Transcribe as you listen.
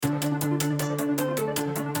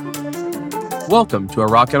Welcome to A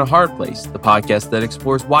Rock and a Hard Place, the podcast that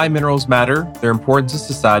explores why minerals matter, their importance to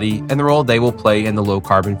society, and the role they will play in the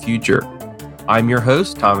low-carbon future. I'm your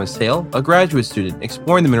host, Thomas Hale, a graduate student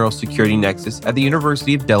exploring the mineral security nexus at the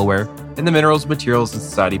University of Delaware in the Minerals, Materials, and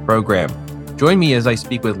Society program. Join me as I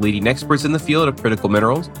speak with leading experts in the field of critical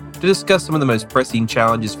minerals to discuss some of the most pressing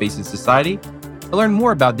challenges facing society and learn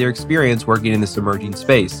more about their experience working in this emerging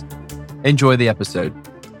space. Enjoy the episode.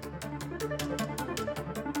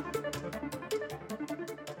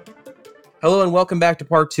 Hello and welcome back to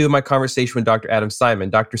part 2 of my conversation with Dr. Adam Simon.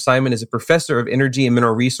 Dr. Simon is a professor of energy and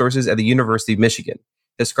mineral resources at the University of Michigan.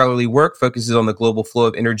 His scholarly work focuses on the global flow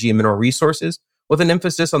of energy and mineral resources with an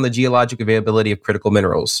emphasis on the geologic availability of critical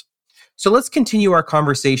minerals. So let's continue our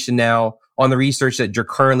conversation now on the research that you're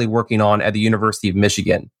currently working on at the University of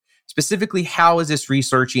Michigan. Specifically, how is this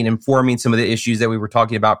researching informing some of the issues that we were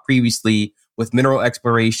talking about previously with mineral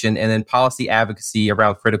exploration and then policy advocacy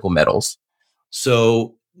around critical metals?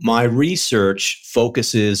 So my research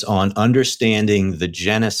focuses on understanding the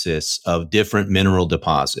genesis of different mineral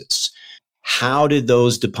deposits. How did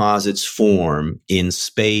those deposits form in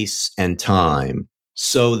space and time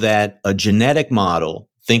so that a genetic model,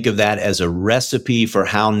 think of that as a recipe for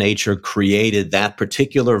how nature created that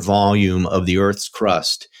particular volume of the Earth's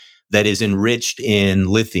crust that is enriched in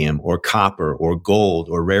lithium or copper or gold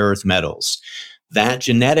or rare earth metals. That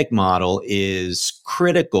genetic model is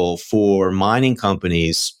critical for mining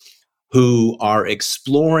companies who are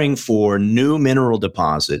exploring for new mineral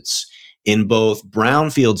deposits in both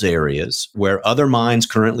brownfields areas where other mines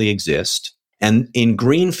currently exist and in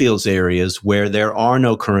greenfields areas where there are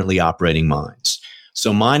no currently operating mines.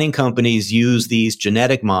 So mining companies use these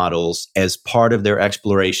genetic models as part of their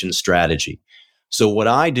exploration strategy. So what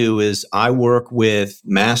I do is I work with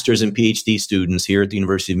master's and PhD students here at the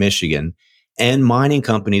University of Michigan and mining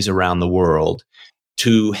companies around the world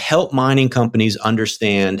to help mining companies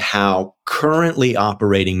understand how currently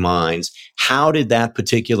operating mines, how did that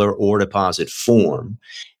particular ore deposit form?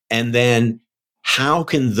 And then how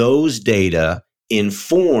can those data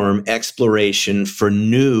inform exploration for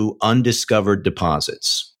new undiscovered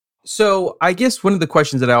deposits? So I guess one of the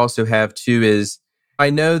questions that I also have too is, I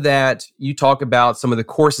know that you talk about some of the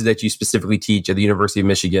courses that you specifically teach at the University of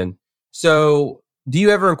Michigan. So do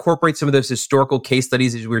you ever incorporate some of those historical case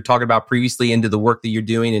studies as we were talking about previously into the work that you're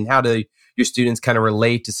doing, and how do your students kind of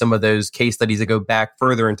relate to some of those case studies that go back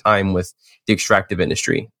further in time with the extractive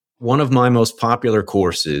industry? One of my most popular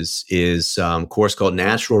courses is a course called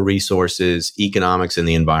Natural Resources, Economics, and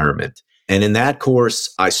the Environment. And in that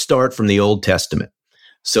course, I start from the Old Testament.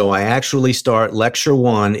 So I actually start, lecture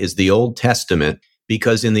 1 is the Old Testament,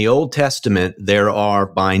 because in the Old Testament, there are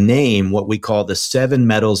by name what we call the 7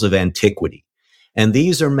 metals of antiquity. And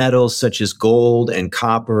these are metals such as gold and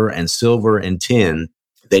copper and silver and tin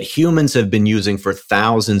that humans have been using for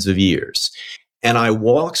thousands of years. And I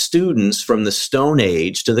walk students from the Stone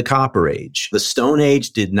Age to the Copper Age. The Stone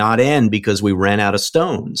Age did not end because we ran out of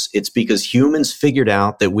stones. It's because humans figured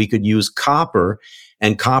out that we could use copper,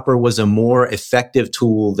 and copper was a more effective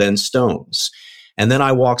tool than stones. And then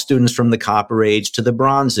I walk students from the Copper Age to the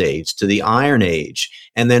Bronze Age, to the Iron Age,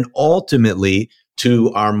 and then ultimately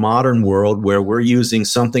to our modern world where we're using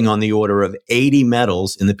something on the order of 80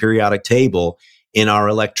 metals in the periodic table in our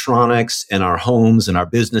electronics and our homes and our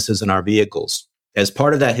businesses and our vehicles. As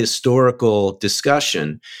part of that historical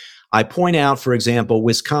discussion, I point out, for example,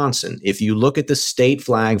 Wisconsin. If you look at the state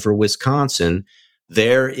flag for Wisconsin,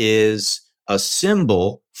 there is a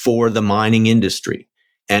symbol for the mining industry.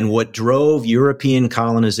 And what drove European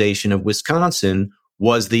colonization of Wisconsin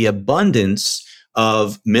was the abundance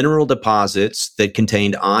of mineral deposits that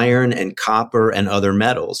contained iron and copper and other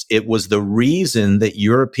metals. It was the reason that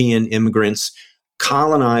European immigrants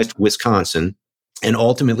colonized Wisconsin and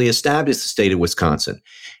ultimately established the state of Wisconsin.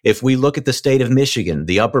 If we look at the state of Michigan,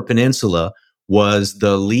 the Upper Peninsula was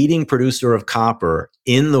the leading producer of copper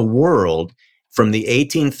in the world from the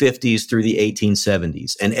 1850s through the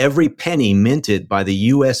 1870s. And every penny minted by the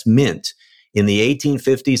U.S. Mint in the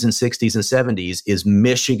 1850s and 60s and 70s is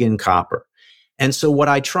Michigan copper. And so what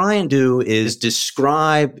I try and do is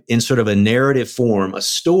describe in sort of a narrative form a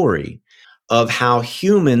story of how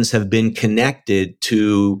humans have been connected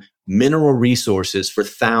to mineral resources for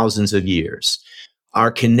thousands of years. Our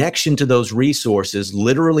connection to those resources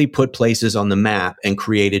literally put places on the map and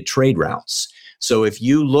created trade routes. So if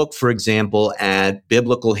you look, for example, at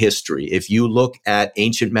biblical history, if you look at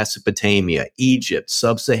ancient Mesopotamia, Egypt,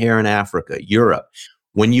 sub-Saharan Africa, Europe,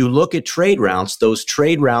 when you look at trade routes, those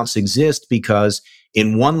trade routes exist because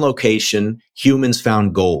in one location, humans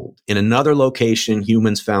found gold. In another location,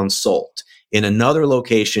 humans found salt. In another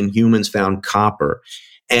location, humans found copper.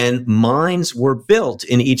 And mines were built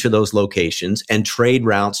in each of those locations, and trade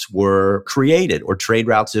routes were created, or trade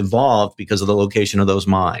routes evolved because of the location of those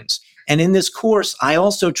mines. And in this course, I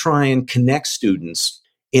also try and connect students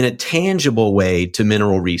in a tangible way to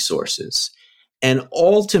mineral resources and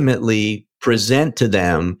ultimately present to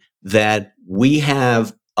them that we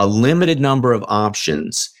have a limited number of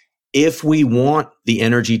options if we want the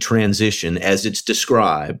energy transition as it's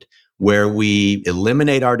described, where we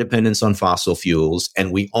eliminate our dependence on fossil fuels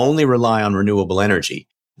and we only rely on renewable energy.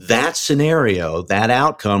 That scenario, that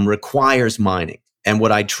outcome requires mining. And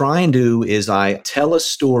what I try and do is I tell a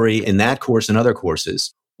story in that course and other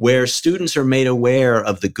courses where students are made aware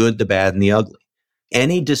of the good, the bad, and the ugly.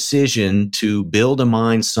 Any decision to build a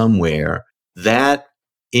mine somewhere, that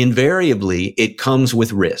invariably it comes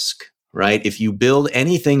with risk, right? If you build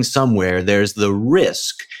anything somewhere, there's the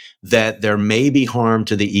risk that there may be harm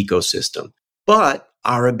to the ecosystem. But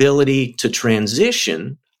our ability to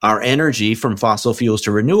transition our energy from fossil fuels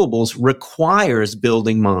to renewables requires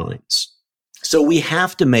building mines. So we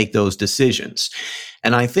have to make those decisions.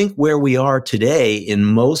 And I think where we are today in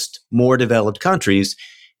most more developed countries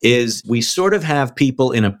is we sort of have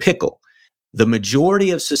people in a pickle. The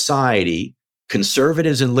majority of society,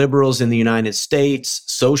 conservatives and liberals in the United States,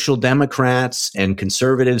 social democrats and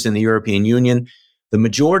conservatives in the European Union, the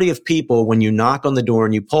majority of people, when you knock on the door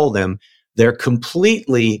and you poll them, they're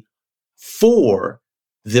completely for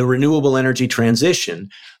the renewable energy transition,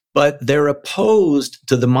 but they're opposed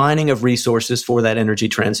to the mining of resources for that energy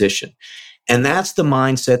transition. And that's the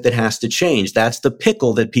mindset that has to change. That's the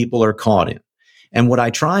pickle that people are caught in. And what I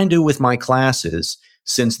try and do with my classes,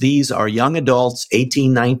 since these are young adults,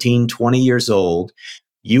 18, 19, 20 years old,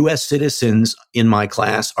 U.S. citizens in my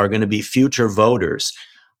class are going to be future voters.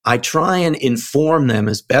 I try and inform them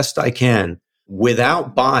as best I can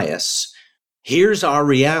without bias. Here's our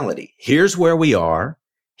reality. Here's where we are.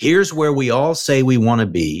 Here's where we all say we want to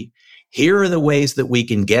be. Here are the ways that we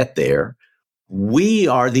can get there. We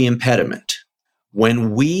are the impediment.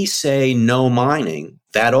 When we say no mining,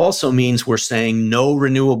 that also means we're saying no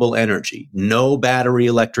renewable energy, no battery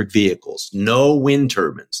electric vehicles, no wind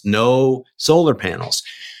turbines, no solar panels.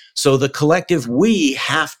 So the collective we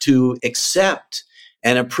have to accept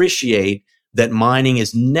and appreciate that mining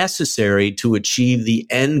is necessary to achieve the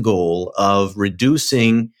end goal of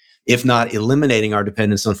reducing, if not eliminating, our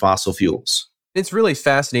dependence on fossil fuels. It's really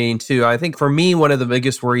fascinating too. I think for me, one of the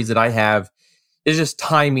biggest worries that I have is just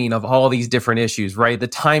timing of all these different issues, right? The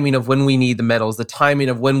timing of when we need the metals, the timing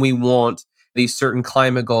of when we want these certain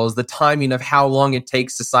climate goals, the timing of how long it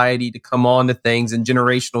takes society to come on to things and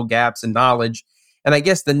generational gaps in knowledge. And I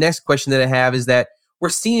guess the next question that I have is that we're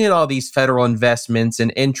seeing all these federal investments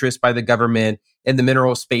and interest by the government in the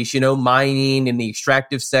mineral space, mining in the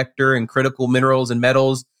extractive sector and critical minerals and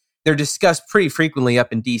metals. They're discussed pretty frequently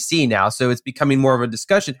up in DC now, so it's becoming more of a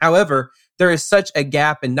discussion. However, there is such a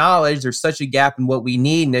gap in knowledge. There's such a gap in what we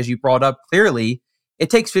need. And as you brought up clearly, it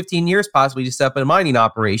takes 15 years possibly to set up a mining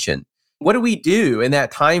operation. What do we do in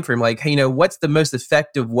that time frame? Like, what's the most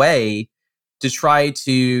effective way to try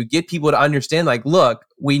to get people to understand, like, look,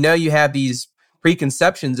 we know you have these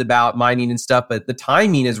preconceptions about mining and stuff, but the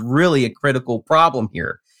timing is really a critical problem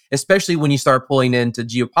here, especially when you start pulling into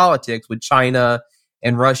geopolitics with China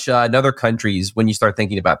and Russia and other countries when you start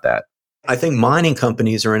thinking about that. I think mining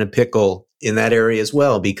companies are in a pickle in that area as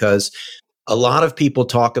well, because a lot of people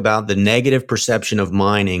talk about the negative perception of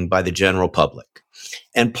mining by the general public.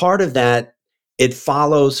 And part of that, it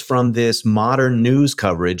follows from this modern news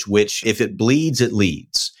coverage, which if it bleeds, it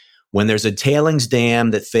leads. When there's a tailings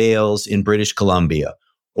dam that fails in British Columbia,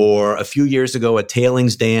 or a few years ago, a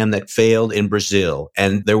tailings dam that failed in Brazil,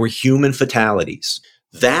 and there were human fatalities,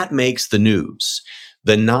 that makes the news.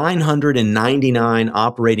 The 999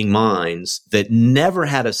 operating mines that never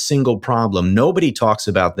had a single problem, nobody talks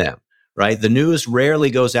about them, right? The news rarely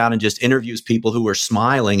goes out and just interviews people who are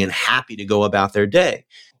smiling and happy to go about their day.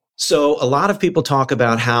 So a lot of people talk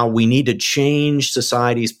about how we need to change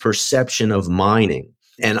society's perception of mining.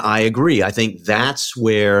 And I agree. I think that's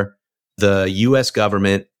where the U.S.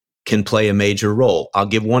 government can play a major role. I'll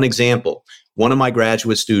give one example. One of my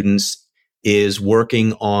graduate students is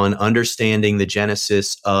working on understanding the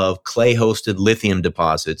genesis of clay-hosted lithium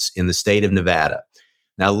deposits in the state of Nevada.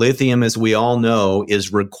 Now, lithium, as we all know,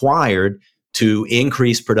 is required to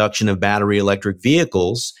increase production of battery electric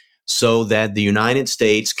vehicles so that the United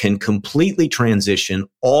States can completely transition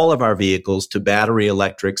all of our vehicles to battery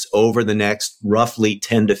electrics over the next roughly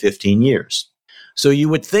 10 to 15 years. So you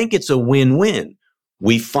would think it's a win-win.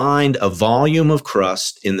 We find a volume of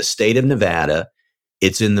crust in the state of Nevada.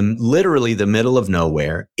 It's in literally the middle of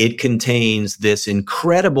nowhere. It contains this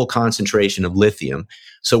incredible concentration of lithium.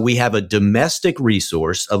 So we have a domestic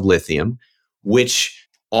resource of lithium, which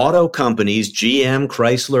auto companies, GM,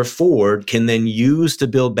 Chrysler, Ford, can then use to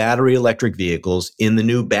build battery electric vehicles in the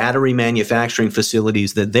new battery manufacturing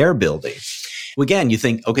facilities that they're building. Again, you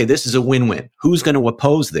think, okay, this is a win-win. Who's going to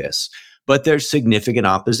oppose this? But there's significant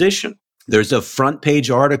opposition. There's a front page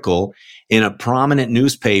article in a prominent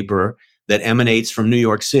newspaper that emanates from New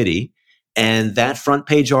York City. And that front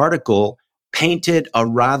page article painted a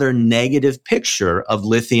rather negative picture of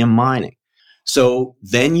lithium mining. So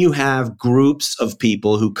then you have groups of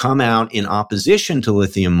people who come out in opposition to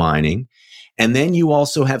lithium mining. And then you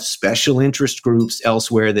also have special interest groups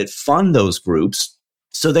elsewhere that fund those groups.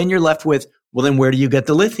 So then you're left with, well, then where do you get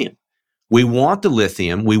the lithium? We want the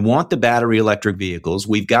lithium. We want the battery electric vehicles.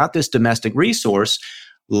 We've got this domestic resource.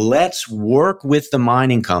 Let's work with the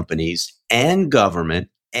mining companies and government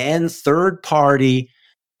and third-party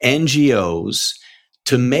NGOs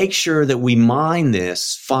to make sure that we mine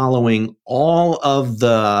this following all of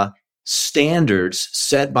the standards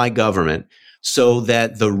set by government so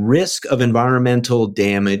that the risk of environmental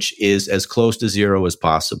damage is as close to zero as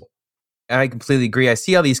possible. I completely agree. I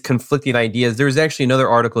see all these conflicting ideas. There was actually another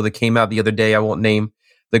article that came out the other day. I won't name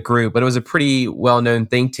the group, but it was a pretty well-known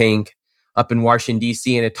think tank up in Washington,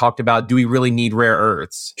 D.C., and it talked about, do we really need rare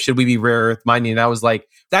earths? Should we be rare earth mining? And I was like,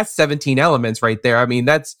 that's 17 elements right there. I mean,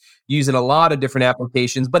 that's using a lot of different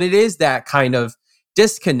applications, but it is that kind of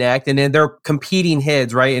disconnect, and then they're competing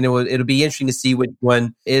heads, right? And it'll be interesting to see which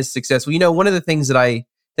one is successful. You know, one of the things that I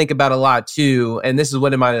think about a lot too, and this is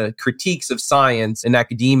one of my critiques of science and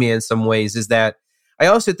academia in some ways, is that I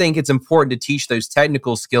also think it's important to teach those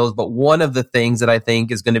technical skills, but one of the things that I think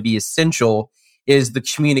is going to be essential is the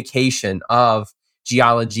communication of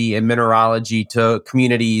geology and mineralogy to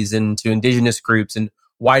communities and to indigenous groups, and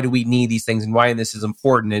why do we need these things and why this is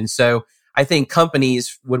important. And so I think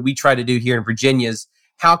companies, what we try to do here in Virginia is,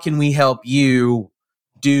 how can we help you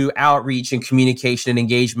do outreach and communication and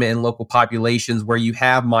engagement in local populations where you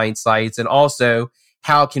have mine sites? And also,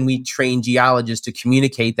 how can we train geologists to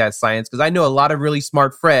communicate that science? Because I know a lot of really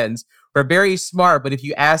smart friends who are very smart, but if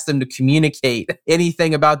you ask them to communicate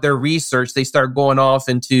anything about their research, they start going off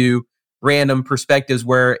into random perspectives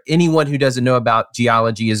where anyone who doesn't know about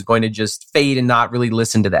geology is going to just fade and not really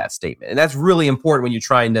listen to that statement. And that's really important when you're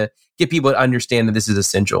trying to get people to understand that this is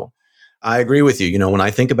essential. I agree with you. You know, when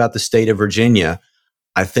I think about the state of Virginia,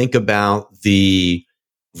 I think about the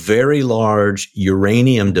very large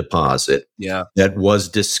uranium deposit that was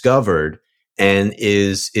discovered and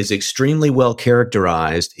is extremely well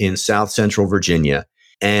characterized in South Central Virginia.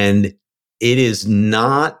 And it is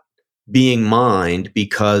not being mined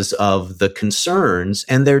because of the concerns,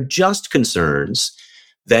 and they're just concerns,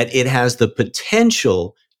 that it has the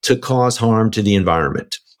potential to cause harm to the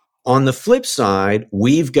environment. On the flip side,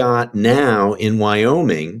 we've got now in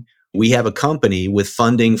Wyoming, we have a company with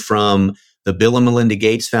funding from the Bill and Melinda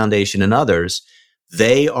Gates Foundation and others.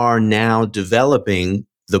 They are now developing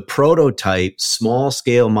the prototype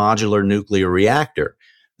small-scale modular nuclear reactor.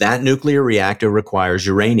 That nuclear reactor requires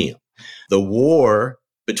uranium. The war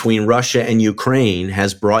between Russia and Ukraine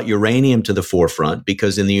has brought uranium to the forefront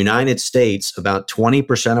because in the United States, about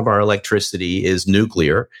 20% of our electricity is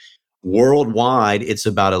nuclear. Worldwide, it's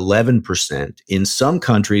about 11%. In some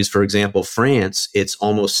countries, for example, France, it's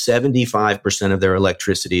almost 75% of their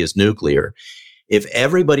electricity is nuclear. If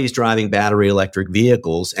everybody's driving battery electric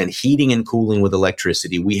vehicles and heating and cooling with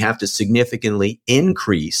electricity, we have to significantly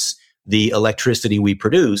increase the electricity we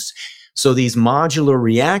produce. So these modular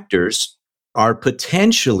reactors are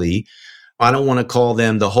potentially, I don't want to call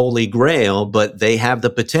them the holy grail, but they have the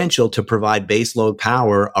potential to provide baseload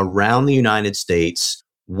power around the United States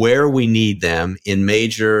where we need them in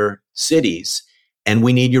major cities. And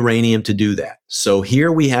we need uranium to do that. So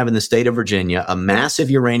here we have in the state of Virginia a massive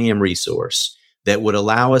uranium resource that would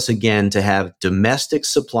allow us again to have domestic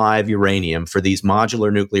supply of uranium for these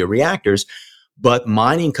modular nuclear reactors, but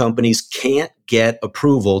mining companies can't get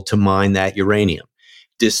approval to mine that uranium,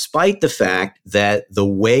 despite the fact that the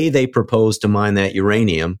way they propose to mine that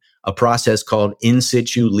uranium, a process called in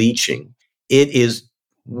situ leaching, it is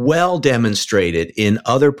well demonstrated in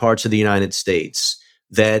other parts of the United States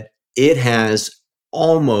that it has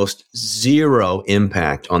almost zero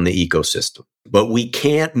impact on the ecosystem. But we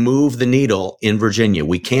can't move the needle in Virginia.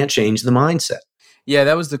 We can't change the mindset. Yeah,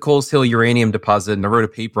 that was the Coles Hill uranium deposit, and I wrote a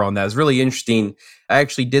paper on that. It's really interesting. I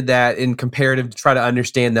actually did that in comparative to try to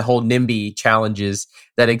understand the whole NIMBY challenges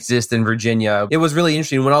that exist in Virginia. It was really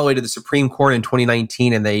interesting. It went all the way to the Supreme Court in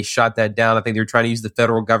 2019, and they shot that down. I think they were trying to use the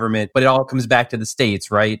federal government, but it all comes back to the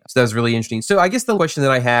states, right? So that was really interesting. So I guess the question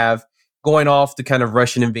that I have, going off the kind of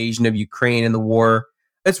Russian invasion of Ukraine and the war,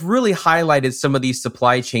 it's really highlighted some of these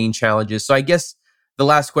supply chain challenges. So I guess the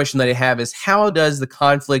last question that I have is, how does the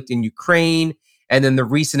conflict in Ukraine and then the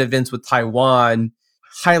recent events with Taiwan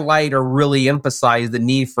highlight or really emphasize the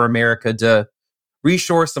need for America to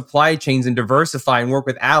reshore supply chains and diversify and work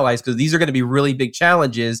with allies? Because these are going to be really big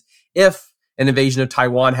challenges if an invasion of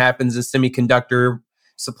Taiwan happens, the semiconductor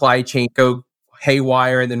supply chain go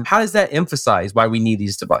haywire. And then how does that emphasize why we need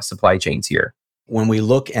these supply chains here? When we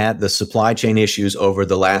look at the supply chain issues over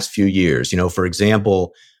the last few years, for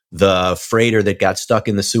example, the freighter that got stuck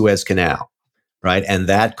in the Suez Canal, right? And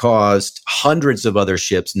that caused hundreds of other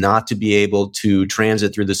ships not to be able to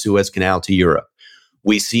transit through the Suez Canal to Europe.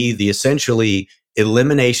 We see the essentially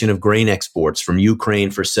elimination of grain exports from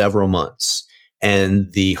Ukraine for several months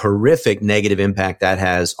and the horrific negative impact that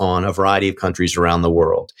has on a variety of countries around the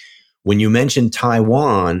world. When you mention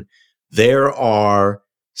Taiwan, there are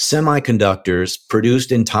semiconductors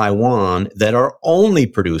produced in Taiwan that are only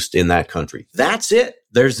produced in that country. That's it.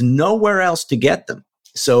 There's nowhere else to get them.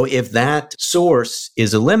 So if that source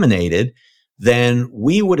is eliminated, then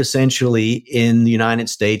we would essentially in the United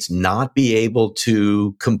States not be able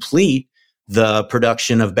to complete the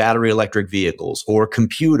production of battery electric vehicles or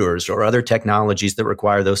computers or other technologies that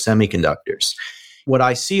require those semiconductors. What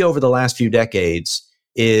I see over the last few decades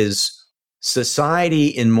is society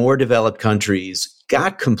in more developed countries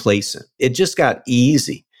got complacent. It just got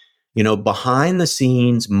easy. Behind the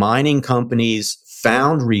scenes, mining companies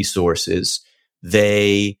found resources.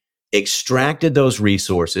 They extracted those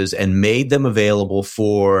resources and made them available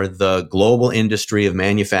for the global industry of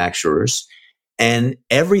manufacturers. And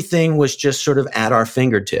everything was just sort of at our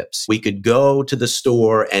fingertips. We could go to the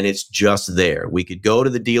store and it's just there. We could go to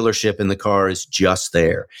the dealership and the car is just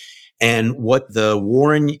there. And what the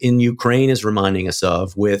war in Ukraine is reminding us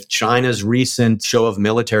of, with China's recent show of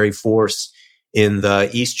military force in the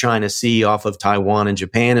East China Sea off of Taiwan and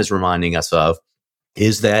Japan is reminding us of,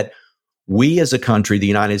 is that we as a country, the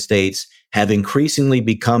United States, have increasingly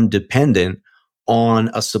become dependent on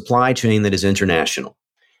a supply chain that is international.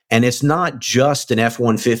 And it's not just an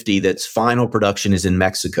F-150 that's final production is in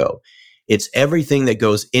Mexico. It's everything that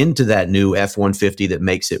goes into that new F-150 that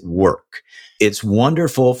makes it work. It's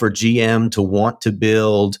wonderful for GM to want to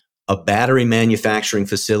build a battery manufacturing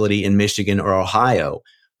facility in Michigan or Ohio.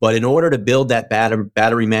 But in order to build that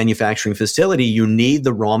battery manufacturing facility, you need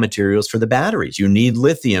the raw materials for the batteries. You need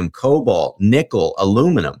lithium, cobalt, nickel,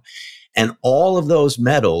 aluminum. And all of those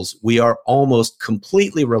metals, we are almost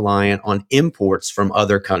completely reliant on imports from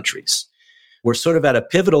other countries. We're sort of at a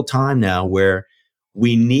pivotal time now where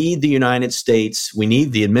we need the United States, we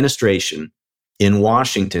need the administration in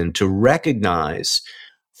Washington to recognize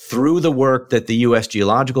through the work that the U.S.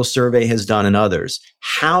 Geological Survey has done and others,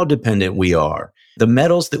 how dependent we are. The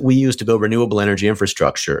metals that we use to build renewable energy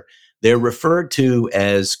infrastructure, they're referred to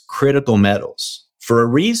as critical metals for a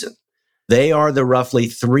reason. They are the roughly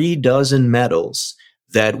 36 metals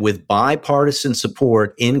that, with bipartisan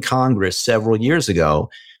support in Congress several years ago,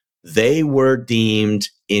 they were deemed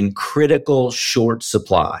in critical short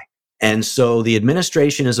supply. And so the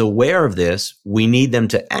administration is aware of this. We need them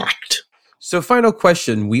to act. So final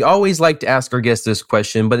question. We always like to ask our guests this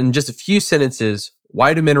question, but in just a few sentences,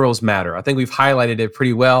 why do minerals matter? I think we've highlighted it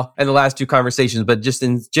pretty well in the last two conversations, but just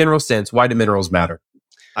in general sense, why do minerals matter?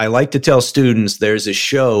 I like to tell students there's a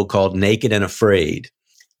show called Naked and Afraid.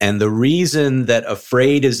 And the reason that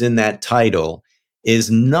afraid is in that title is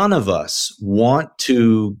none of us want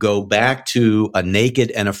to go back to a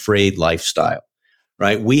naked and afraid lifestyle,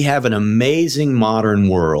 right? We have an amazing modern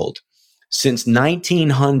world. Since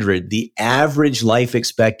 1900, the average life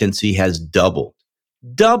expectancy has doubled.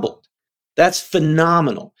 That's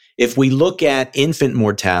phenomenal. If we look at infant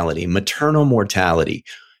mortality, maternal mortality,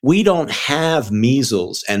 we don't have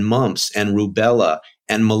measles and mumps and rubella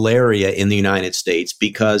and malaria in the United States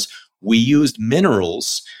because we used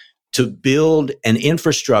minerals to build an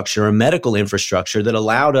infrastructure, a medical infrastructure that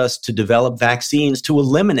allowed us to develop vaccines to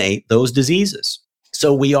eliminate those diseases.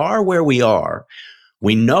 So we are where we are.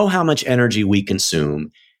 We know how much energy we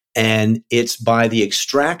consume, and it's by the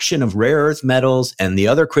extraction of rare earth metals and the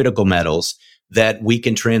other critical metals that we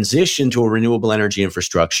can transition to a renewable energy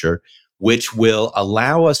infrastructure, which will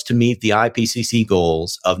allow us to meet the IPCC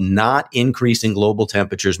goals of not increasing global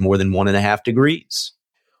temperatures more than 1.5 degrees.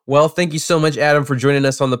 Well, thank you so much, Adam, for joining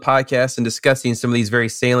us on the podcast and discussing some of these very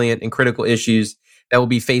salient and critical issues that we'll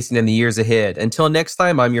be facing in the years ahead. Until next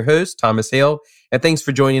time, I'm your host, Thomas Hale, and thanks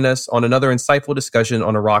for joining us on another insightful discussion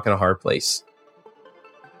on A Rock and a Hard Place.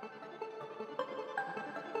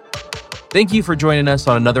 Thank you for joining us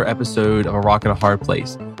on another episode of A Rock and a Hard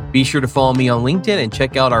Place. Be sure to follow me on LinkedIn and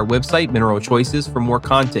check out our website, Mineral Choices, for more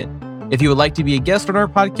content. If you would like to be a guest on our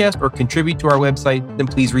podcast or contribute to our website, then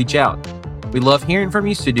please reach out. We love hearing from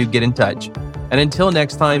you, so do get in touch. And until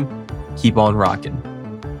next time, keep on rocking.